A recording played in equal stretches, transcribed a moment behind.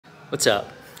What's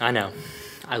up? I know.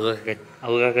 I look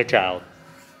like a child.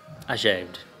 I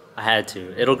shaved. I had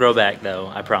to. It'll grow back though,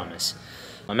 I promise.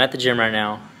 I'm at the gym right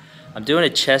now. I'm doing a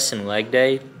chest and leg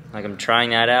day. Like I'm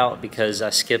trying that out because I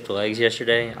skipped legs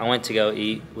yesterday. I went to go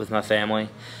eat with my family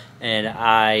and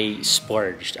I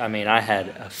splurged. I mean, I had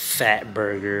a fat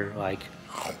burger, like,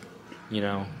 you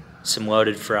know, some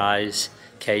loaded fries,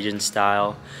 Cajun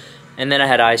style. And then I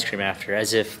had ice cream after,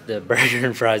 as if the burger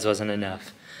and fries wasn't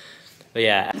enough. But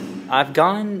yeah, I've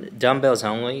gone dumbbells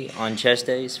only on chest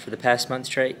days for the past month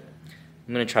straight.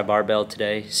 I'm gonna try barbell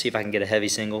today, see if I can get a heavy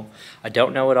single. I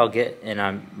don't know what I'll get, and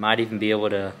I might even be able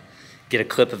to get a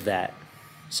clip of that.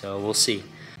 So we'll see.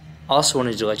 Also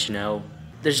wanted to let you know,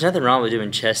 there's nothing wrong with doing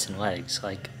chest and legs.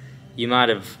 Like, you might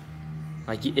have,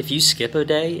 like, if you skip a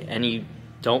day and you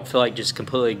don't feel like just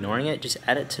completely ignoring it, just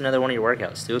add it to another one of your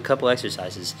workouts. Do a couple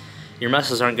exercises. Your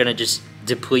muscles aren't gonna just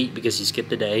deplete because you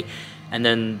skipped a day, and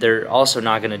then they're also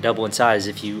not gonna double in size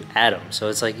if you add them. So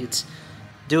it's like,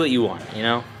 do what you want, you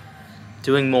know?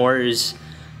 Doing more is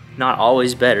not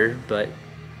always better, but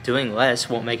doing less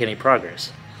won't make any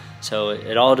progress. So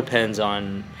it all depends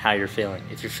on how you're feeling.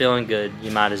 If you're feeling good,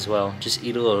 you might as well just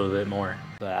eat a little bit more.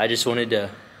 But I just wanted to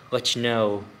let you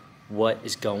know what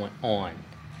is going on.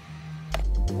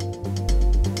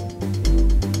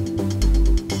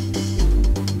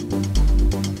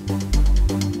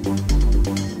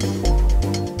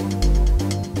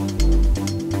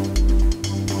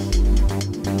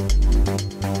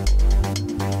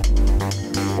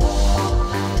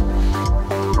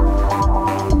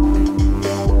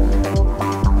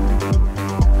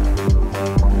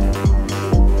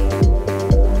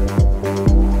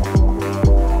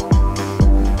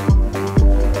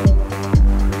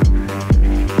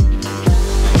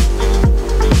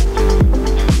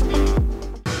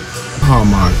 Oh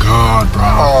my God, bro.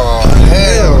 Oh,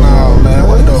 hell no, man.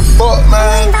 What the fuck,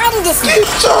 man?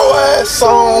 Get your ass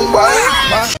on,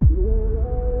 boy.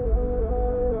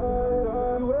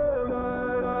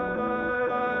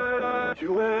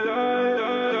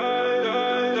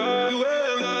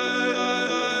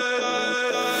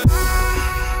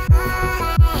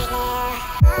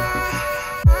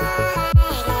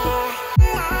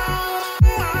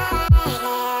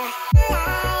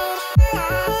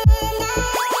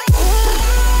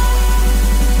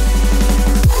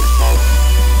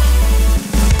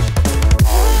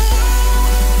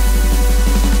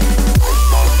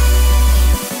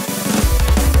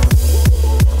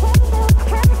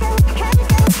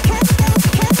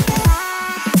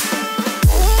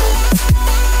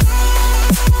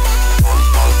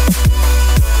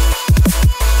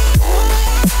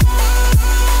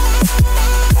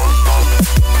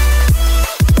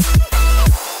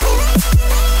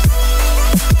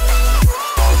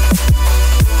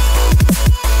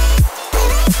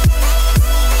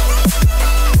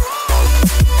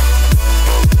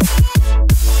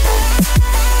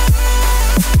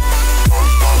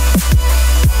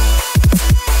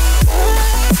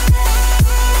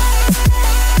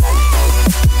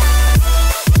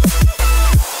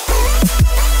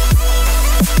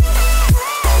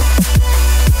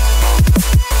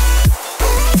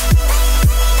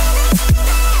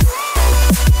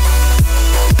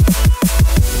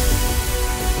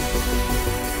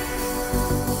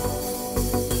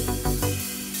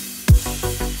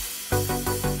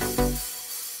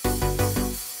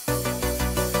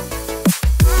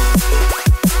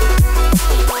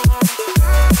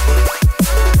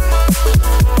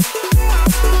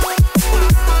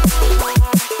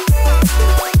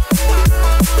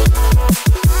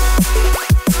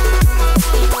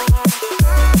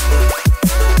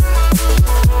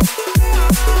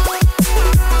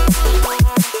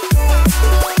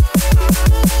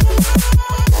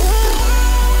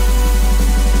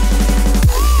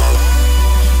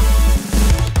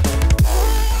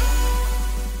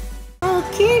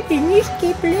 Can you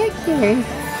skip leg day?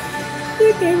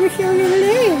 You never show your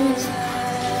legs.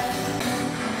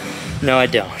 No, I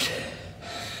don't.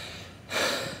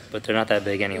 But they're not that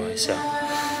big anyway, so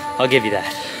I'll give you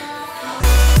that.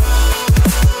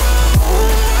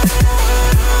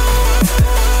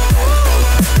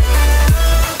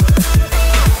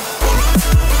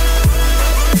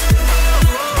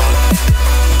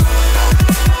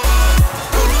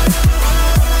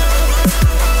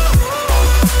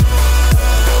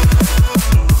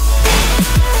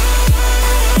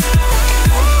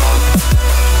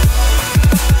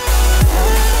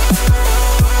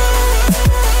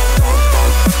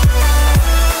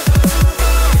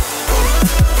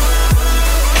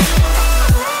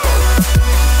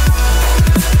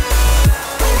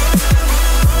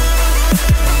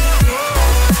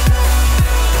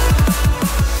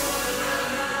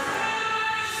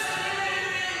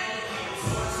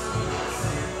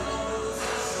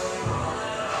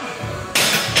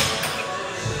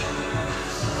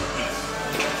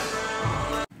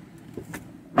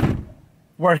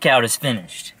 workout is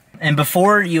finished. And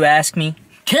before you ask me,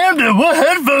 Camden, what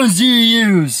headphones do you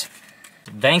use?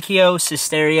 Vankyo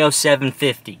Systereo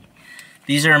 750.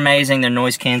 These are amazing, they're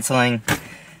noise canceling.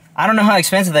 I don't know how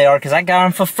expensive they are because I got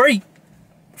them for free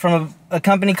from a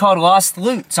company called Lost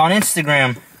Loots on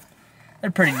Instagram.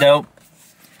 They're pretty dope.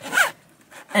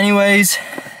 Anyways,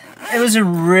 it was a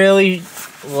really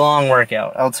long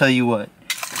workout, I'll tell you what.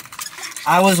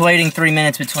 I was waiting 3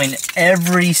 minutes between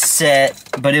every set,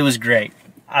 but it was great.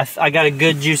 I got a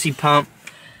good juicy pump.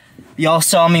 Y'all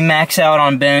saw me max out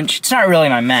on bench. It's not really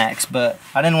my max, but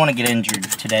I didn't want to get injured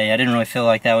today. I didn't really feel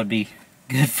like that would be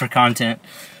good for content.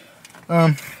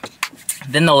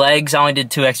 Then the legs, I only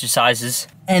did 2 exercises.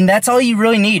 And that's all you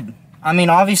really need. I mean,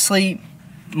 obviously,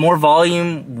 more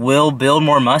volume will build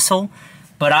more muscle,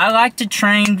 but I like to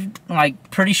train like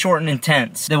pretty short and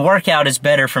intense. The workout is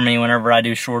better for me whenever I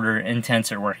do shorter,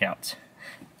 intenser workouts.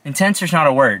 Intenser's not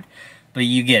a word, but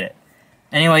you get it.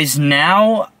 Anyways,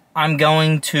 now I'm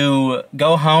going to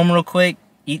go home real quick,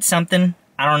 eat something.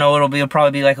 I don't know what it'll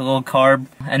probably be like a little carb.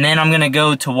 And then I'm gonna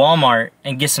go to Walmart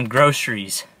and get some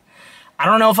groceries. I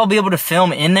don't know if I'll be able to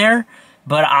film in there,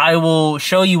 but I will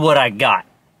show you what I got.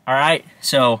 All right,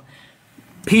 so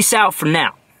peace out for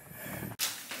now.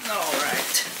 All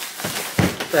right,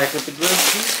 back with the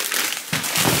groceries.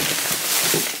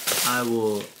 I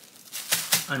will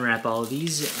unwrap all of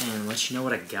these and let you know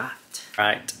what I got. All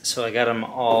right, so I got them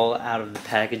all out of the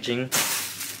packaging,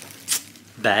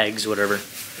 bags, whatever.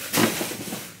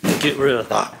 Get rid of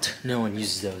that. No one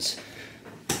uses those.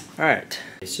 All right,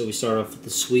 so we start off with the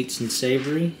sweets and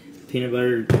savory. Peanut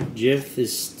butter Jif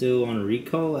is still on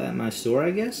recall at my store,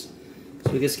 I guess.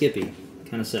 So we get Skippy.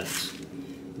 Kind of sucks.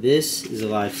 This is a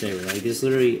lifesaver. Like, it's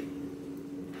literally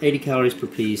 80 calories per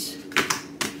piece,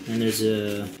 and there's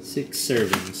 6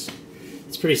 servings.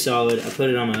 It's pretty solid. I put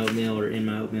it on my oatmeal or in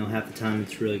my oatmeal half the time.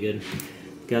 It's really good.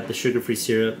 Got the sugar-free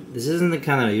syrup. This isn't the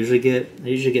kind I usually get. I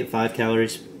usually get 5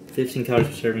 calories. 15 calories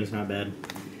per serving is not bad.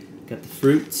 Got the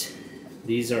fruits.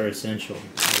 These are essential.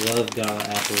 I love Gala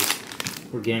apples.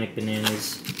 Organic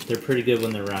bananas. They're pretty good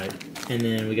when they're ripe. And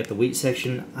then we got the wheat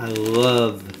section. I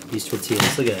love these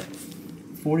tortillas. Look at that.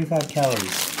 45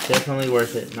 calories. Definitely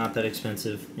worth it. Not that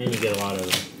expensive. And you get a lot of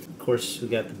them. Of course, we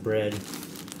got the bread.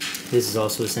 This is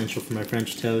also essential for my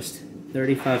French toast.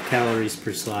 35 calories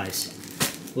per slice.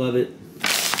 Love it.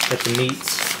 Got the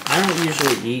meats. I don't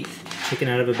usually eat chicken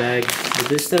out of a bag, but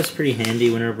this stuff's pretty handy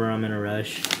whenever I'm in a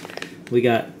rush. We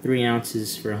got 3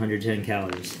 ounces for 110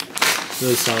 calories.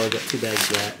 Really solid. Got 2 bags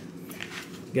of that.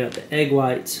 Got the egg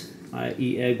whites. I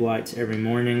eat egg whites every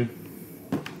morning.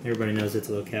 Everybody knows it's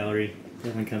low calorie.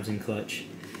 Definitely comes in clutch.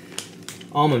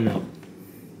 Almond milk.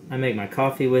 I make my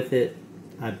coffee with it.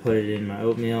 I put it in my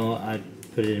oatmeal. I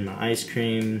put it in my ice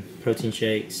cream, protein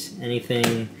shakes,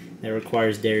 anything that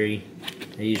requires dairy.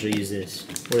 I usually use this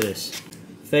or this.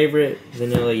 Favorite,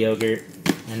 vanilla yogurt.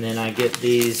 And then I get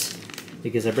these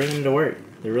because I bring them to work.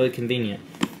 They're really convenient.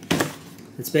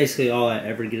 That's basically all I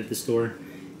ever get at the store.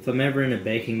 If I'm ever in a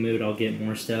baking mood, I'll get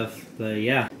more stuff. But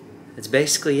yeah, that's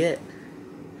basically it.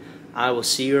 I will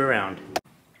see you around.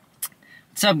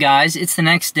 What's up, guys? It's the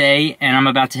next day, and I'm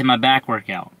about to hit my back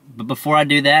workout. But before I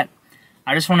do that,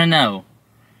 I just want to know,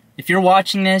 if you're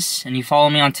watching this and you follow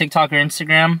me on TikTok or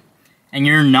Instagram, and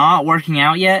you're not working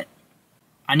out yet,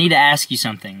 I need to ask you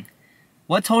something.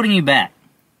 What's holding you back?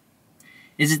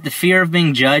 Is it the fear of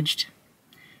being judged?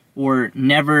 Or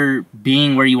never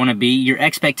being where you want to be? Your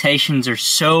expectations are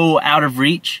so out of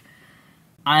reach?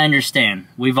 I understand.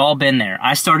 We've all been there.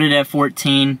 I started at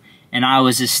 14, and I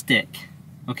was a stick.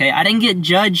 Okay, I didn't get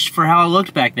judged for how I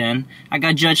looked back then. I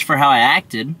got judged for how I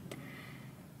acted.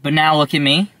 But now look at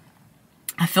me.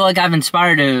 I feel like I've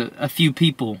inspired a few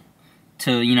people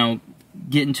to, you know,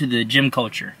 get into the gym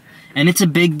culture. And it's a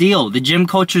big deal. The gym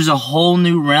culture is a whole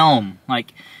new realm.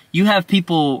 Like, you have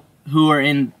people who are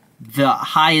in the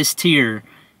highest tier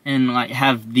and like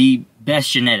have the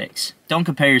best genetics. Don't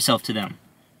compare yourself to them.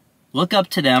 Look up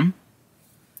to them.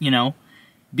 You know,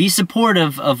 be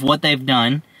supportive of what they've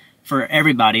done for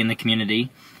everybody in the community.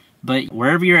 But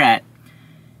wherever you're at,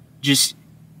 just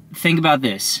think about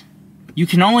this. You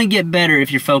can only get better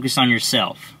if you're focused on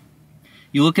yourself.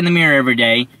 You look in the mirror every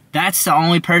day. That's the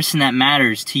only person that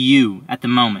matters to you at the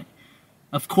moment.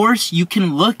 Of course, you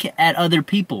can look at other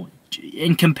people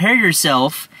and compare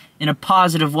yourself in a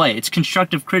positive way. It's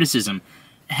constructive criticism.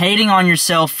 Hating on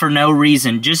yourself for no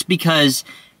reason, just because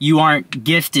you aren't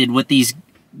gifted with these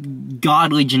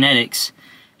godly genetics,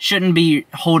 shouldn't be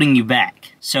holding you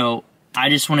back. So I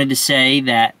just wanted to say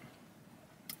that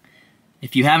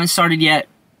if you haven't started yet,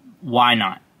 why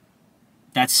not?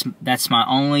 That's my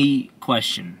only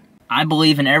question. I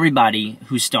believe in everybody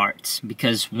who starts,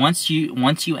 because once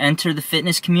you enter the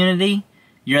fitness community,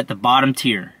 you're at the bottom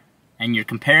tier, and you're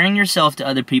comparing yourself to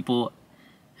other people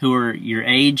who are your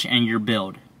age and your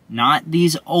build, not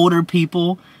these older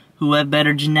people who have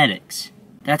better genetics.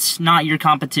 That's not your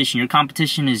competition. Your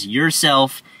competition is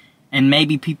yourself and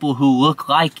maybe people who look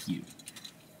like you.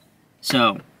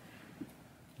 So,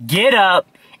 get up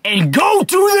and go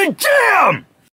to the gym!